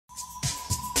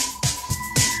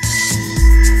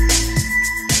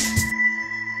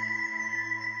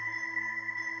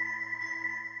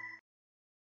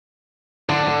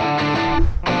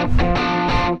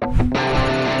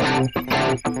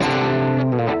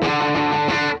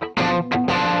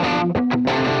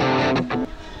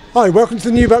Hi, welcome to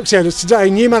the new Bucks Head, as today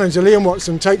new manager Liam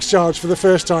Watson takes charge for the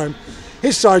first time.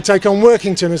 His side take on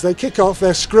Workington as they kick off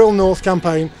their Skrill North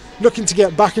campaign, looking to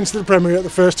get back into the Premier at the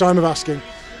first time of asking.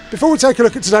 Before we take a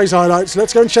look at today's highlights,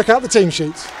 let's go and check out the team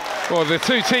sheets. Well, the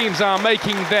two teams are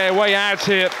making their way out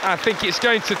here. I think it's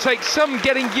going to take some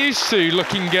getting used to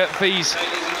looking at these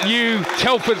new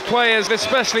Telford players,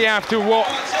 especially after what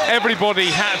everybody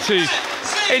had to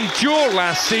endure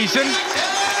last season.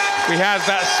 We had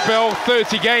that spell,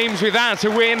 30 games without a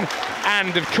win,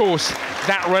 and of course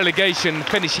that relegation,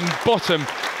 finishing bottom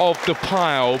of the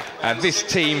pile. And this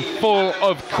team full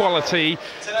of quality,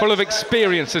 full of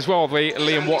experience as well.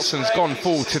 Liam Watson's gone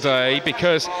full today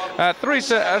because there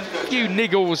is a few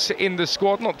niggles in the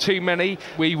squad, not too many.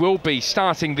 We will be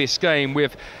starting this game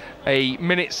with a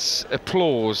minute's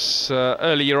applause.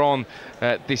 Earlier on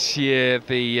this year,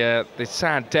 the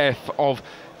sad death of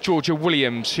Georgia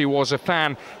Williams, who was a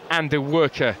fan and a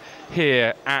worker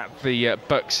here at the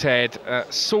Bucks Head,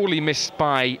 sorely missed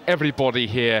by everybody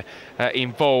here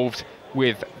involved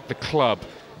with the club.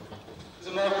 As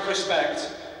a mark of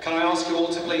respect, can I ask you all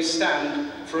to please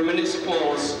stand for a minute's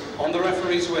applause on the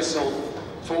referee's whistle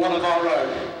for one of our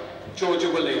own, Georgia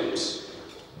Williams.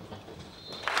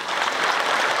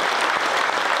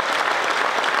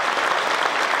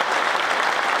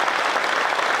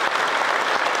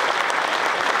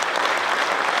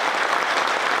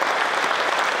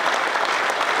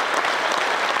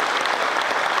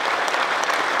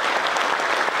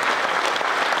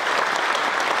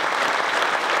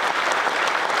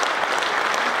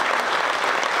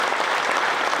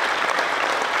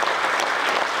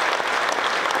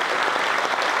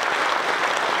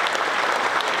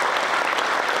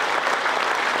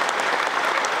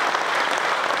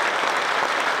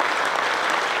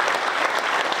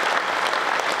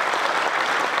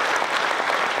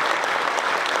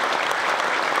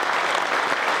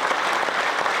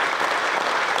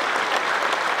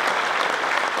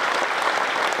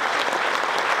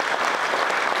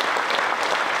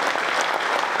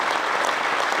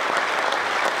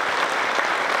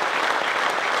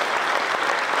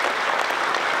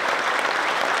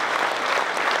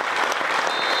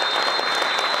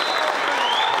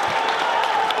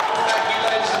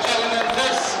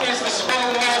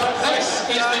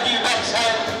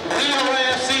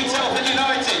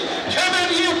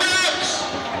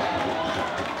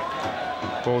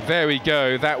 Well, there we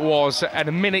go. That was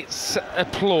a minute's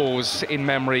applause in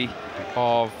memory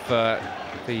of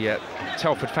the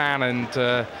Telford fan and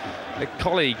a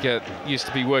colleague used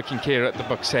to be working here at the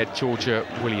Bucks Head, Georgia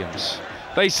Williams.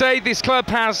 They say this club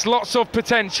has lots of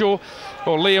potential.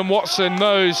 Well, Liam Watson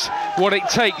knows what it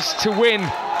takes to win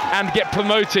and get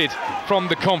promoted from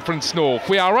the Conference North.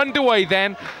 We are underway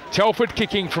then. Telford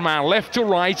kicking from our left to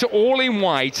right, all in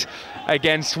white,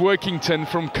 against Workington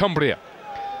from Cumbria.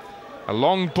 A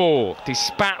long ball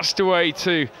dispatched away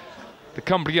to the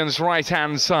Cumbrians'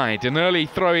 right-hand side. An early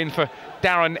throw-in for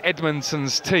Darren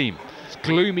Edmondson's team. It's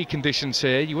gloomy conditions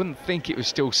here. You wouldn't think it was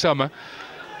still summer.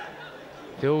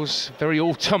 Feels very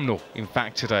autumnal, in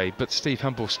fact, today. But Steve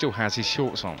Humble still has his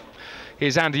shorts on.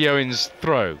 Here's Andy Owen's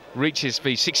throw. Reaches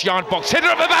the 6-yard box. Header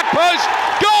up the back post.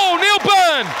 Goal, Neil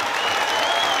Byrne!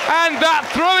 And that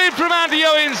throw-in from Andy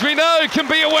Owens, we know, can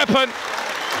be a weapon.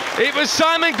 It was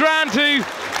Simon Grant who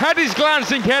had his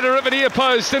glancing header at the near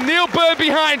post, and Neil Byrne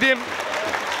behind him,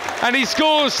 and he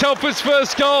scores Telford's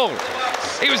first goal.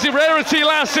 It was a rarity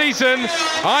last season.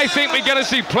 I think we're going to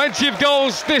see plenty of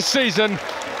goals this season.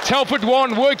 Telford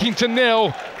 1, Workington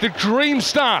 0. The dream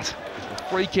start.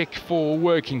 Free kick for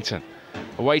Workington.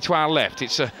 Away to our left.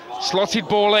 It's a slotted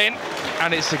ball in,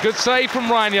 and it's a good save from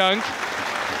Ryan Young.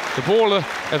 The ball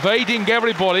evading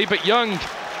everybody, but Young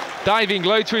diving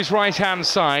low to his right-hand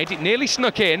side. It nearly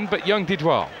snuck in, but Young did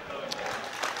well.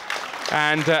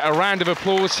 And a round of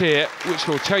applause here, which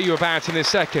we'll tell you about in a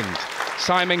second.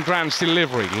 Simon Grant's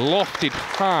delivery, lofted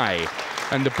high,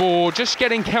 and the ball just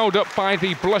getting held up by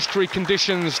the blustery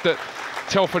conditions that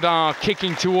Telford are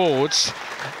kicking towards.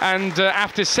 And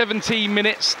after 17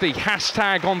 minutes, the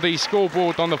hashtag on the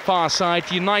scoreboard on the far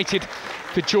side, United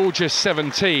for Georgia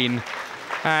 17.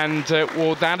 And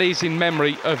well, that is in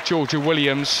memory of Georgia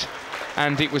Williams,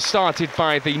 and it was started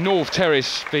by the North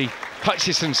Terrace, the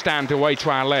Hutchison stand away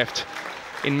to our left,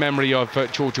 in memory of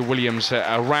Georgia Williams.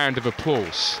 A round of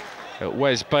applause.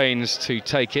 Wes Baines to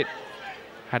take it.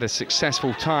 Had a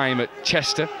successful time at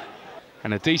Chester,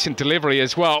 and a decent delivery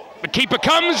as well. The keeper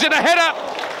comes in a header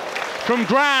from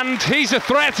Grand. He's a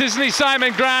threat, isn't he,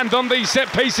 Simon Grand, on these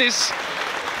set pieces.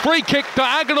 Free kick,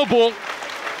 diagonal ball.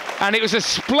 And it was a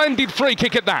splendid free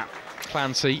kick at that.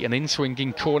 Clancy, an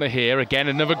in-swinging corner here. Again,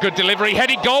 another good delivery,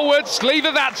 headed goalwards.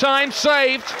 Lever that time,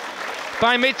 saved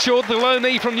by Mitchell, the low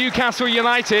knee from Newcastle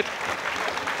United.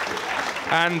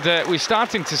 And we're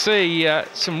starting to see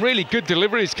some really good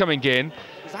deliveries coming in.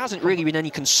 There hasn't really been any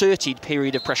concerted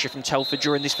period of pressure from Telford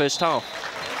during this first half.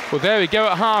 Well, there we go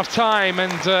at half-time,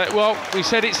 and well, we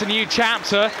said it's a new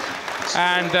chapter,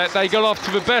 and they got off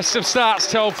to the best of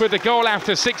starts, Telford. A goal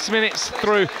after 6 minutes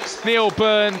through Neil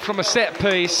Byrne from a set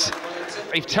piece.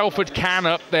 If Telford can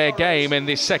up their game in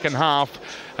this second half,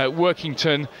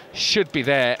 Workington should be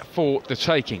there for the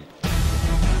taking.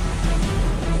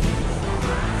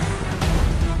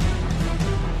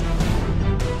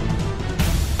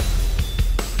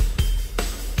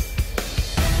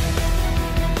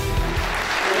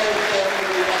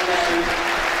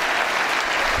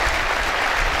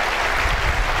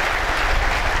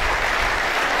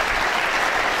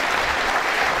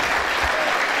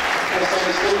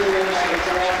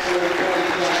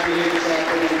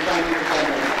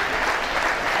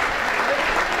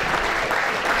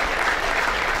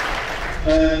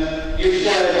 You've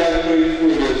said about brief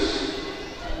with us,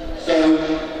 so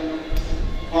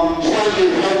I'm truly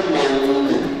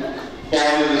humbled by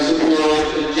the support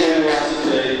and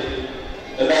generosity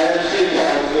of A.F.C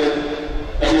Telford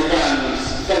and the fans.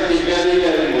 Thank you very,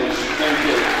 very much. Thank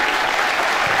you.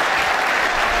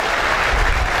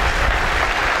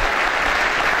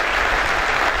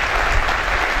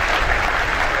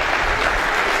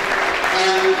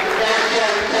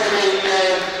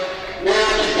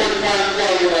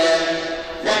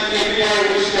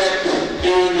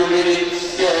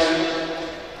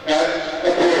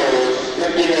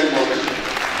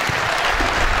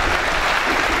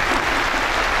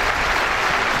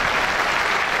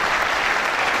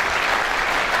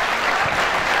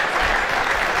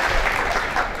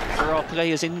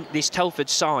 Players in this Telford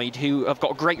side who have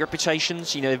got great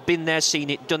reputations, you know, they've been there, seen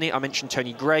it, done it. I mentioned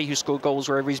Tony Gray, who scored goals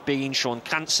wherever he's been, Sean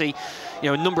Clancy, you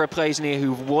know, a number of players in here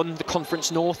who've won the Conference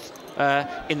North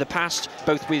in the past,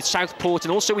 both with Southport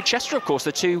and also with Chester, of course.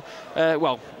 The two,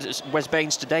 well, Wes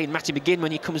Baines today and Matty McGinn,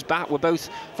 when he comes back, were both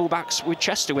fullbacks with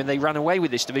Chester when they ran away with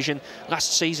this division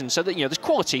last season. So that, you know, there's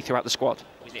quality throughout the squad.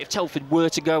 If Telford were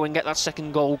to go and get that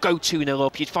second goal, go 2-0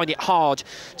 up, you'd find it hard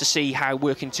to see how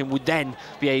Workington would then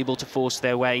be able to force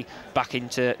their way back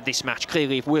into this match.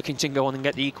 Clearly, if Workington go on and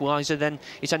get the equaliser, then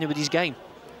it's anybody's game.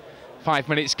 5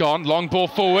 minutes gone, long ball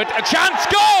forward, a chance,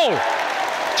 goal!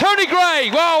 Tony Gray,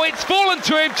 well, it's fallen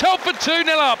to him, Telford 2-0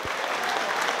 up.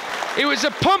 It was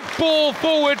a pump ball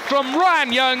forward from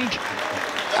Ryan Young,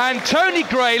 and Tony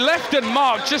Gray left and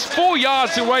marked just 4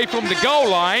 yards away from the goal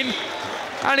line.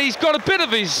 And he's got a bit of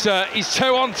his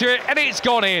toe onto it, and it's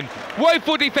gone in.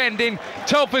 Woeful defending.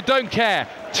 Telford don't care.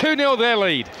 2-0 their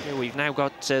lead. Yeah, we've now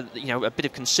got you know, a bit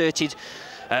of concerted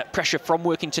pressure from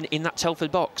Workington in that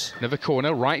Telford box. Another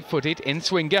corner, right-footed,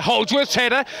 in-swinger. Holdsworth's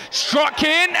header, struck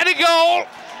in, and a goal.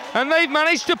 And they've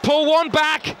managed to pull one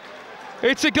back.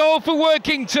 It's a goal for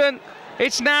Workington.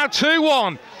 It's now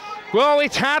 2-1. Well,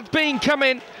 it had been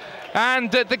coming.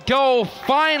 And the goal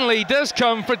finally does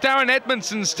come for Darren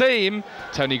Edmondson's team.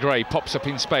 Tony Gray pops up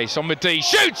in space on the D,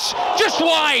 shoots just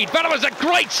wide. That was a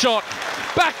great shot.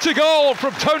 Back to goal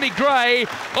from Tony Gray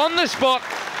on the spot.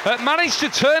 Managed to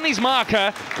turn his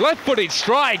marker, left-footed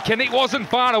strike, and it wasn't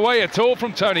far away at all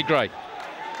from Tony Gray.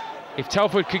 If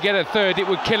Telford could get a third, it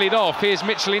would kill it off. Here's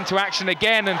Mitchell into action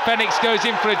again, and Phoenix goes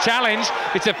in for a challenge.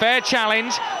 It's a fair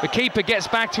challenge. The keeper gets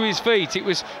back to his feet. It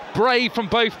was brave from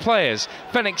both players.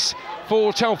 Phoenix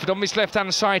for Telford on this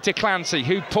left-hand side to Clancy,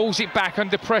 who pulls it back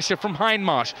under pressure from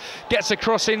Hindmarsh. Gets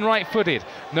across in right-footed.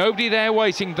 Nobody there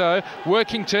waiting, though.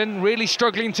 Workington really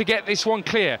struggling to get this one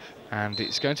clear. And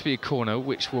it's going to be a corner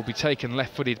which will be taken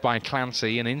left-footed by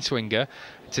Clancy, an in-swinger.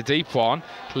 It's a deep one.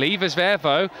 Levers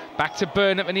Vervo, back to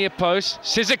Byrne at the near post.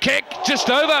 Scissor kick, just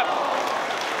over.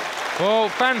 Well,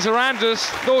 fans around us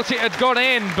thought it had gone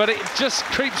in, but it just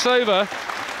creeps over.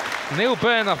 Neil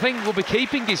Byrne, I think, will be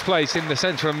keeping his place in the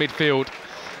centre of midfield.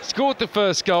 Scored the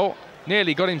first goal,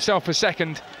 nearly got himself a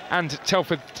second, and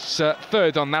Telford's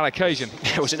third on that occasion.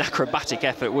 It was an acrobatic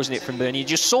effort, wasn't it, from Byrne? He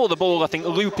just saw the ball, I think,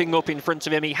 looping up in front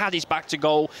of him. He had his back to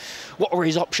goal. What were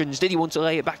his options? Did he want to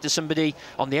lay it back to somebody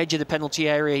on the edge of the penalty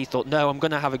area? He thought, no, I'm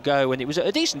going to have a go. And it was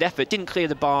a decent effort. Didn't clear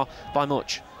the bar by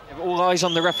much. All eyes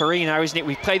on the referee now, isn't it?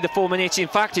 We've played the 4 minutes. In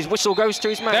fact, his whistle goes to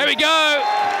his man. There we go.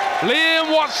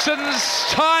 Liam Watson's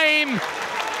time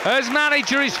as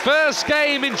manager, his first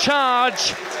game in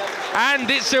charge.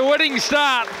 And it's a winning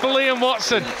start for Liam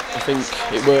Watson. I think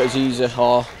it weren't as easy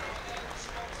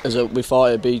as we thought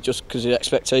it'd be, just because of the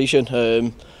expectation.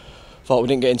 Thought we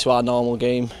didn't get into our normal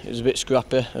game. It was a bit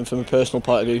scrappy, and from a personal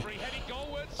point of view,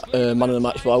 man of the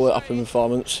match, but I weren't happy with my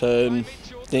performance.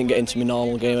 Didn't get into my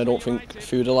normal game. I don't think a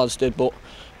few of the lads did, but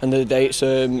end of the day, it's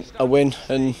a win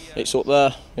and it's up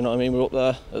there. You know what I mean? We're up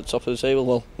there at the top of the table,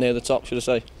 well, near the top, should I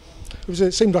say.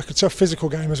 It seemed like a tough physical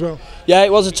game as well. Yeah,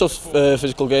 it was a tough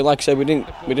physical game. Like I said, we didn't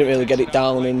really get it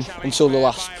down until the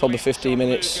last probably 15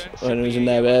 minutes when it was in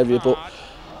their area. But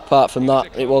apart from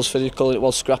that, it was physical. It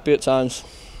was scrappy at times.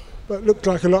 But it looked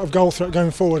like a lot of goal threat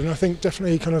going forward, and I think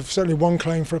definitely certainly one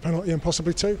claim for a penalty and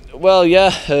possibly two. Well,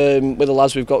 yeah, with the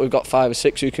lads we've got 5 or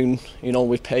 6 who can,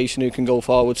 with pace and who can go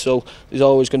forward. So there's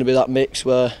always going to be that mix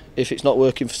where if it's not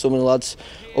working for some of the lads,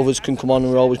 others can come on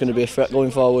and we're always going to be a threat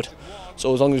going forward.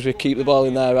 So as long as we keep the ball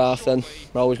in their half, then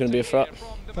we're always going to be a threat.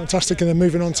 Fantastic, and then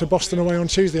moving on to Boston away on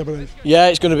Tuesday, I believe. Yeah,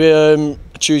 it's going to be a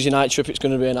Tuesday night trip. It's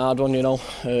going to be an hard one,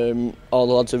 All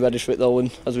the lads are ready for it though,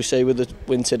 and as we say, with the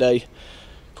win today,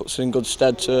 puts us in good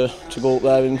stead to go up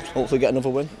there and hopefully get another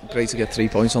win. Great to get 3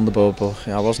 points on the board, but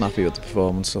I wasn't happy with the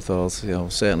performance. I thought,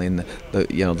 certainly in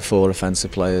the 4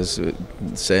 offensive players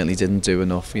certainly didn't do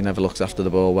enough. He never looked after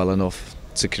the ball well enough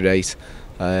to create.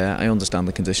 I understand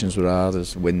the conditions were hard, it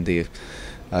was windy,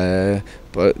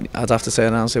 but I'd have to say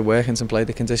Workington played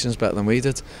the conditions better than we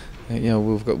did.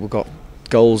 We've got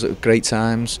goals at great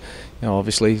times.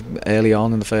 Obviously early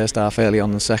on in the first half, early on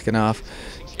in the second half.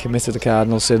 You committed the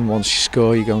cardinal sin. Once you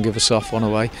score, you go and give a soft one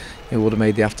away. It would have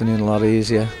made the afternoon a lot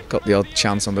easier. Got the odd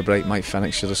chance on the break. Mike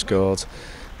Fenwick should have scored.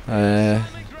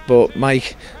 But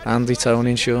Mike, Andy, Tony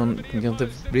and Sean,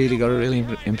 they've really got to really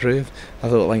improve. I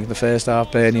thought like the first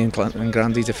half, Bernie and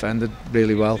Grandy defended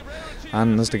really well.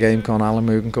 And as the game gone, Alan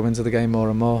Mugan come into the game more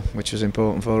and more, which was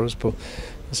important for us. But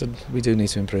I said, we do need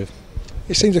to improve.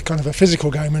 It seems a kind of a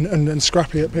physical game and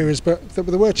scrappy at periods, but there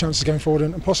were chances going forward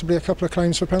and possibly a couple of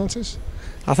claims for penalties.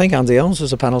 I think Andy Owens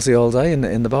was a penalty all day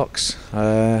in the box.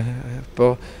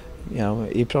 But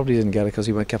he probably didn't get it because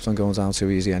he kept on going down too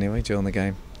easy anyway during the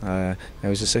game. He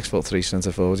was a 6'3"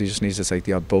 centre forward. He just needs to take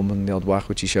the odd bum and the odd whack,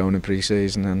 which he's shown in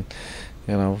pre-season. And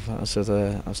I said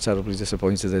I was terribly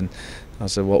disappointed in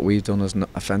what we've done as an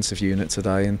offensive unit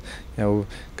today. And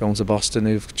going to Boston,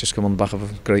 who've just come on the back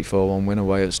of a great 4-1 win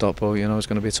away at Stockport, it's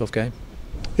going to be a tough game.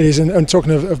 It is, and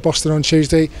talking of Boston on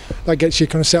Tuesday, that gets you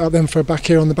kind of set up then for back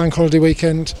here on the bank holiday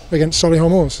weekend against Solihull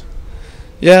Moors.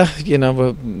 Yeah,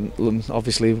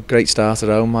 obviously great start at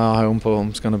home. Our home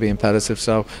form's going to be imperative,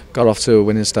 so got off to a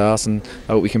winning start and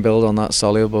I hope we can build on that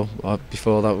solid. But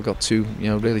before that, we've got 2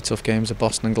 really tough games at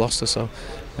Boston and Gloucester, so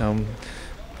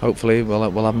hopefully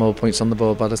we'll have more points on the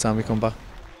board by the time we come back.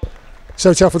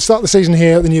 So Telford start the season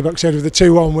here at the New Bucks Head with a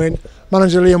 2-1 win.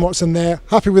 Manager Liam Watson there,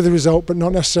 happy with the result but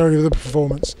not necessarily with the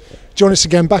performance. Join us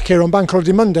again back here on Bank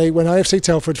Holiday Monday when AFC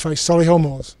Telford face Solihull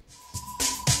Moors.